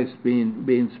of Christ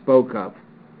being spoke of.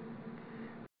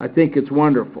 I think it's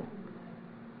wonderful.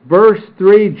 Verse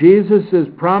 3, Jesus is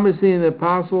promising the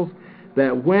apostles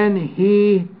that when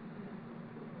he,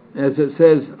 as it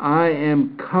says, I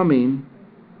am coming,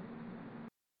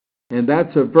 and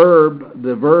that's a verb,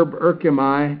 the verb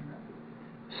erchomai,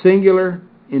 singular,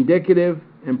 indicative,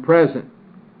 and present.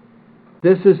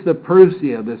 This is the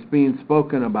parousia that's being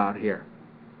spoken about here.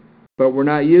 But we're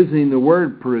not using the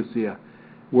word parousia.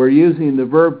 We're using the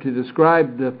verb to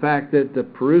describe the fact that the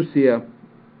parousia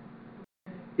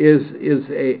is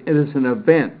an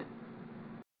event.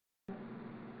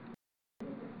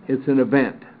 It's an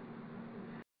event.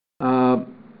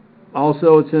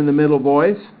 Also, it's in the middle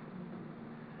voice,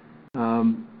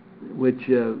 which,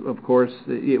 of course,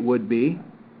 it would be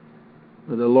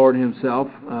the Lord himself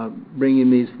bringing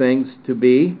these things to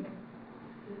be.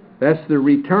 That's the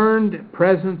returned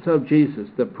presence of Jesus,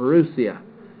 the parousia.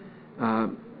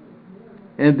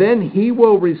 And then he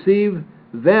will receive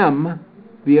them,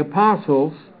 the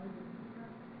apostles,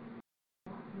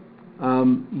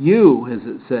 you, as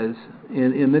it says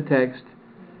in the text,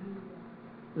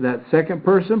 that second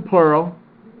person plural.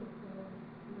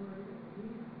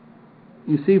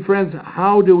 You see, friends,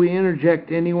 how do we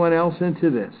interject anyone else into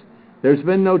this? There's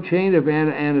been no chain of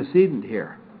antecedent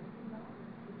here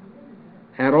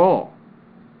at all.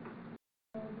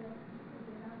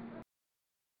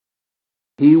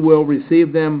 He will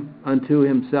receive them unto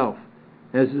himself.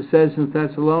 As it says in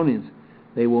Thessalonians,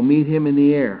 they will meet him in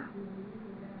the air.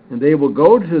 And they will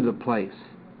go to the place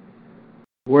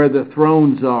where the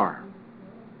thrones are.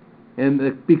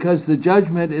 And because the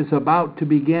judgment is about to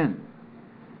begin.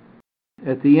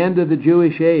 At the end of the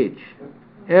Jewish age.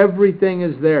 Everything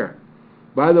is there.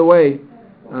 By the way,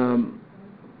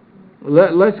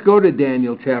 let's go to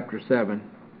Daniel chapter 7,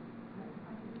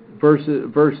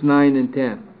 verse 9 and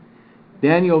 10.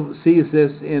 Daniel sees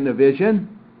this in a vision,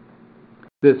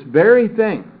 this very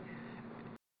thing.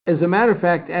 As a matter of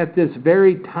fact, at this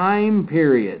very time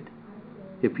period,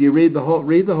 if you read the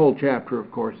whole chapter,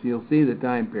 of course, you'll see the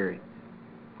time period.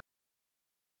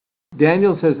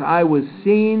 Daniel says, I was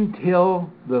seen till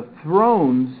the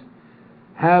thrones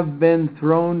have been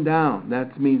thrown down.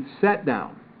 That means set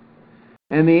down.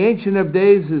 And the Ancient of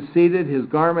Days is seated, his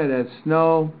garment as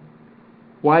snow,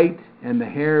 white, and the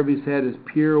hair of his head is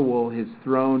pure wool, his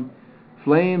throne,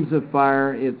 flames of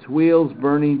fire, its wheels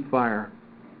burning fire.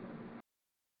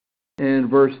 And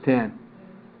verse 10,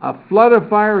 a flood of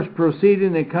fire is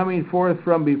proceeding and coming forth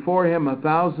from before him,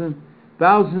 thousands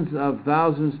of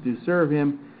thousands do serve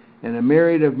him, and a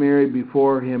myriad of myriad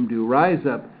before him do rise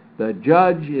up. The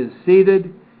judge is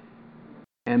seated,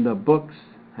 and the books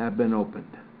have been opened.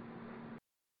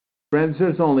 Friends,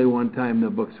 there's only one time the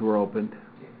books were opened.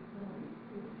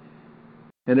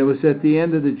 And it was at the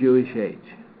end of the Jewish age.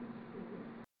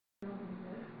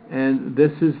 And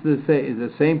this is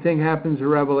the same thing happens in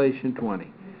Revelation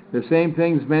 20. The same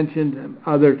thing's mentioned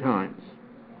other times.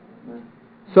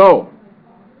 So,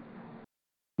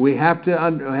 we have to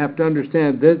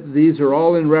understand that these are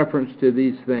all in reference to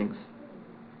these things.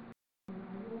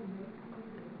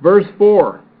 Verse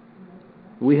 4,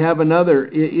 we have another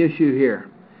issue here.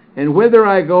 And whither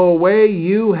I go away,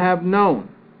 you have known.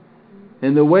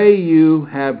 And the way you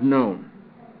have known,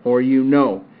 or you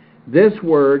know. This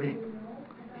word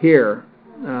here,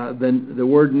 the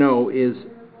word know, is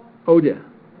oda.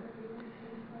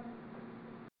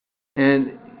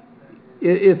 And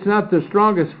it's not the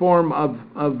strongest form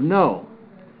of know.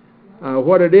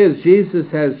 What it is, Jesus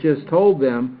has just told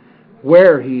them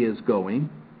where he is going.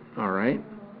 All right?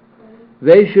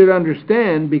 They should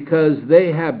understand because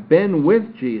they have been with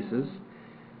Jesus,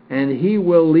 and he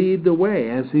will lead the way,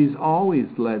 as he's always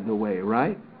led the way,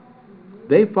 right?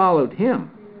 They followed him.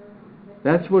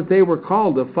 That's what they were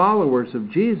called, the followers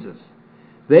of Jesus.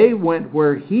 They went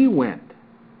where he went.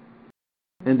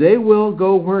 And they will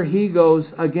go where he goes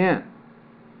again.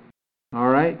 All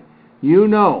right? You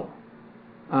know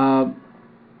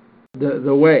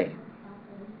the way.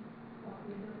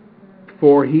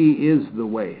 for he is the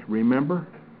way. Remember?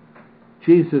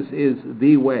 Jesus is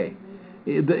the way.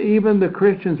 Even the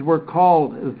Christians were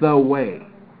called the way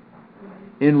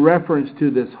in reference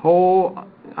to this whole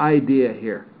idea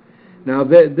here. Now,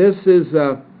 this is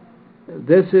a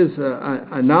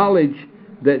knowledge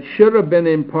that should have been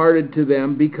imparted to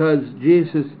them because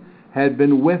Jesus had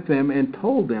been with them and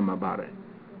told them about it.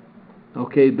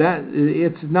 Okay, that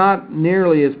it's not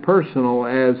nearly as personal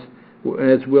as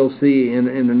we'll see in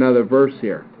another verse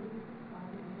here.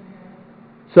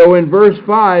 So in verse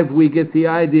 5, we get the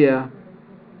idea,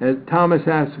 as Thomas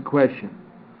asks the question,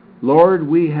 Lord,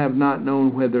 we have not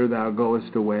known whither thou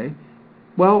goest away.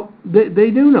 Well, they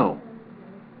do know,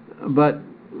 but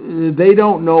they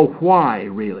don't know why,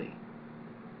 really.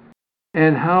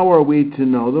 And how are we to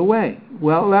know the way?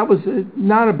 Well, that was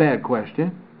not a bad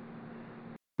question.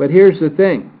 But here's the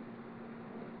thing.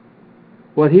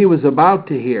 What he was about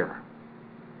to hear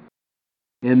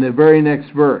in the very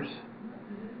next verse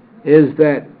is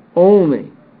that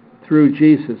only through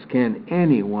Jesus can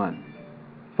anyone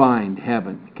find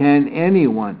heaven. Can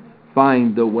anyone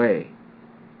find the way,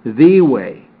 the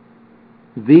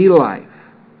life,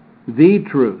 the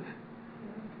truth,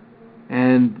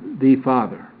 and the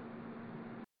Father.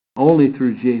 Only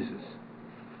through Jesus.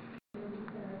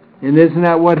 And isn't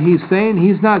that what he's saying?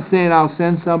 He's not saying, I'll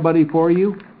send somebody for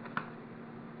you.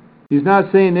 He's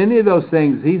not saying any of those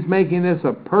things. He's making this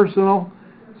a personal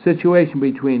situation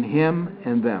between him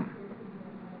and them.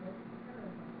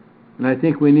 And I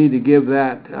think we need to give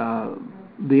that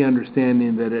the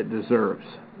understanding that it deserves.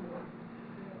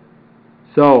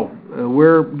 So,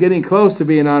 we're getting close to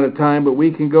being out of time, but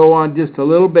we can go on just a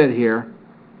little bit here.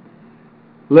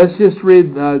 Let's just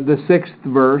read the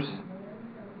 6th verse,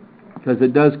 because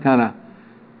it does kind of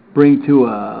bring to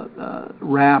a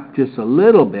wrap just a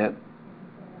little bit.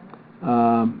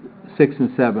 6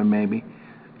 and 7 maybe.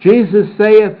 Jesus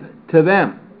saith to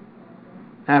them,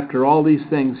 after all these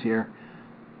things here,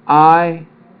 I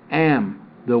am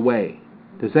the way.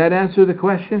 Does that answer the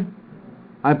question?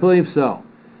 I believe so.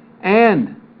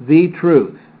 And the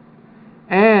truth.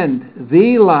 And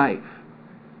the life.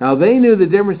 Now they knew the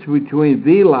difference between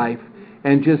the life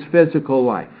and just physical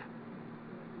life.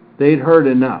 They'd heard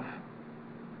enough.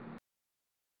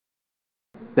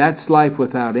 That's life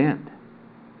without end.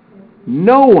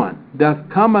 No one doth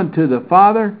come unto the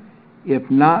Father if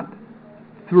not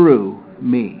through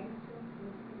me.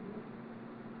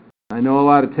 I know a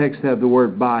lot of texts have the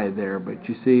word by there, but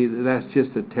you see, that's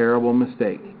just a terrible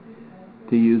mistake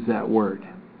to use that word.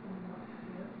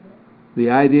 The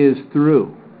idea is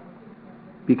through,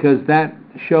 because that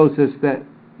shows us that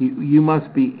you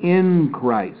must be in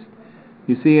Christ.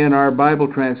 You see, in our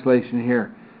Bible translation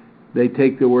here, they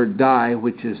take the word die,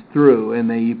 which is through, and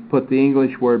they put the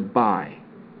English word by.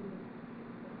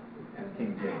 That's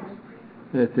King James.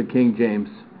 That's the King James.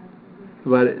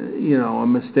 But, you know, a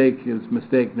mistake is a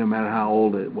mistake no matter how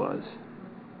old it was.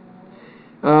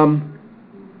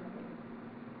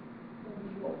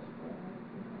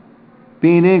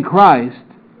 Being in Christ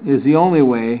is the only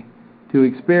way to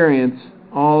experience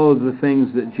all of the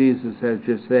things that Jesus has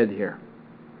just said here.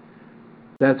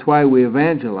 That's why we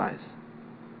evangelize.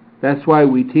 That's why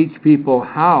we teach people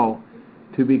how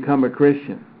to become a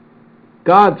Christian.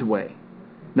 God's way.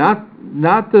 Not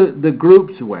the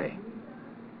group's way.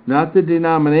 Not the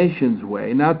denomination's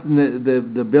way. Not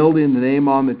the building the name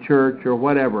on the church or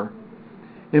whatever.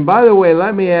 And by the way,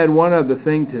 let me add one other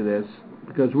thing to this,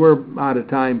 because we're out of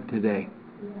time today.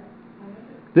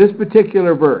 This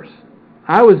particular verse,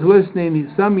 I was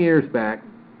listening some years back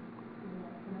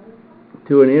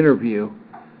to an interview,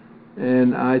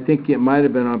 and I think it might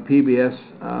have been on PBS,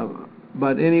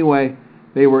 but anyway,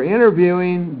 they were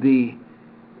interviewing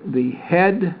the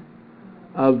head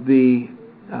of the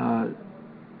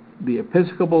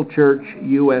Episcopal Church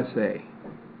USA.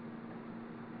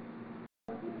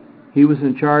 He was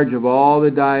in charge of all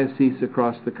the dioceses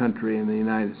across the country in the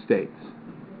United States,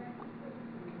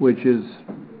 which is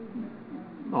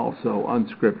also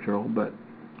unscriptural, but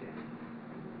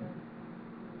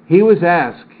he was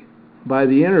asked by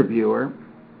the interviewer,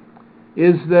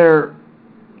 is there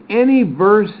any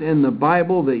verse in the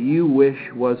Bible that you wish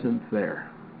wasn't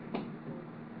there?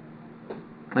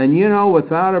 And you know,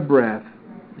 without a breath,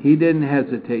 he didn't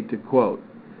hesitate to quote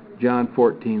John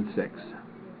 14:6.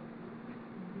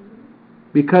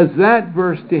 Because that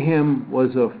verse to him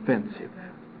was offensive.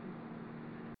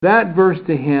 That verse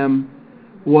to him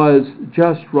was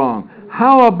just wrong.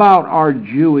 How about our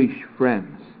Jewish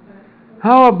friends?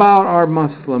 How about our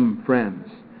Muslim friends?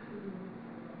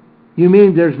 You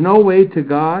mean there's no way to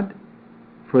God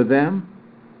for them?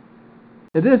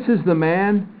 And this is the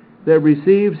man that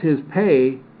receives his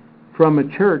pay from a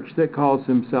church that calls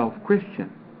himself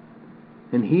Christian.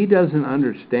 And he doesn't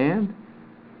understand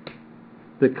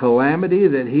the calamity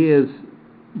that he has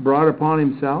brought upon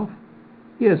himself.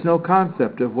 He has no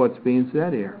concept of what's being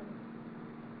said here.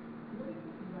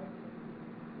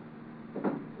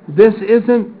 This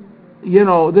isn't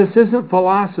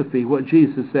philosophy, what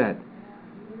Jesus said.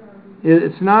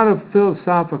 It's not a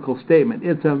philosophical statement.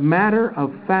 It's a matter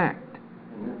of fact.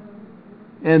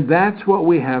 And that's what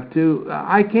we have to...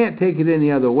 I can't take it any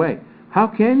other way. How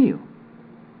can you?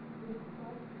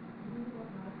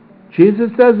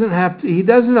 Jesus he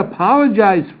doesn't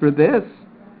apologize for this,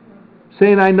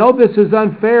 saying, I know this is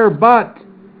unfair, but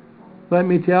let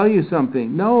me tell you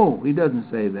something. No, he doesn't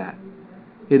say that.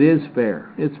 It is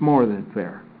fair. It's more than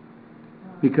fair.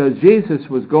 Because Jesus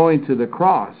was going to the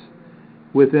cross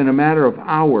within a matter of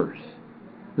hours,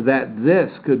 that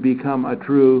this could become a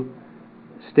true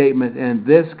statement and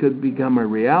this could become a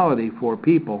reality for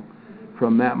people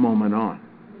from that moment on.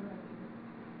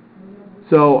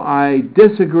 So I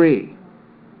disagree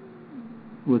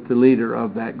with the leader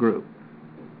of that group.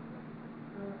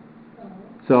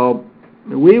 So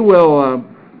we will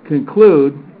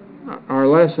conclude our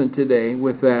lesson today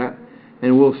with that,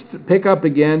 and we'll pick up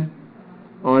again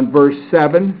on verse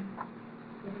 7.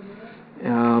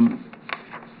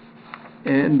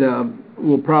 And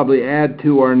we'll probably add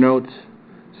to our notes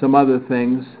some other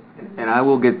things. And I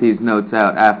will get these notes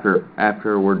out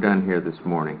after we're done here this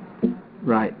morning.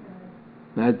 Right.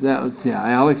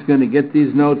 Alec's going to get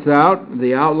these notes out,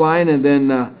 the outline, and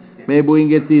then maybe we can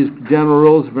get these general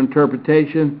rules of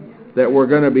interpretation that we're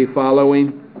going to be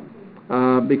following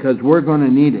because we're going to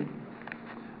need it.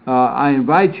 I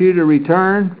invite you to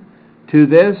return to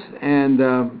this, and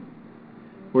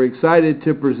we're excited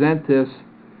to present this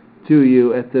to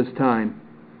you at this time.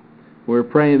 We're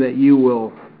praying that you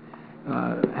will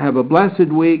have a blessed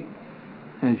week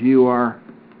as you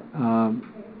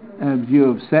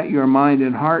have set your mind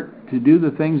and heart to do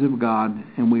the things of God,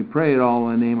 and we pray it all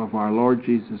in the name of our Lord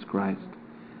Jesus Christ.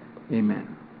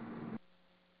 Amen.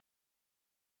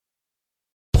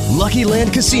 Lucky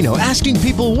Land Casino, asking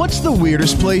people, what's the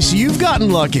weirdest place you've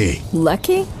gotten lucky?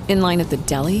 Lucky? In line at the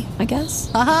deli, I guess?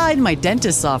 Aha, in my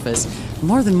dentist's office.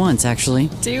 More than once,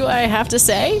 actually. Do I have to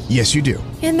say? Yes, you do.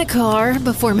 In the car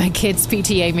before my kids'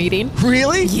 PTA meeting.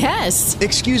 Really? Yes.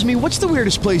 Excuse me, what's the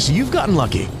weirdest place you've gotten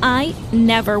lucky? I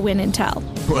never win and tell.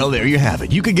 Well, there you have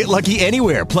it. You can get lucky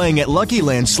anywhere, playing at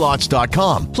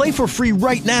LuckyLandSlots.com. Play for free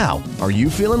right now. Are you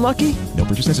feeling lucky? No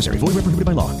purchase necessary. Void where prohibited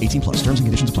by law. 18+. Terms and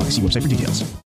conditions apply. See website for details.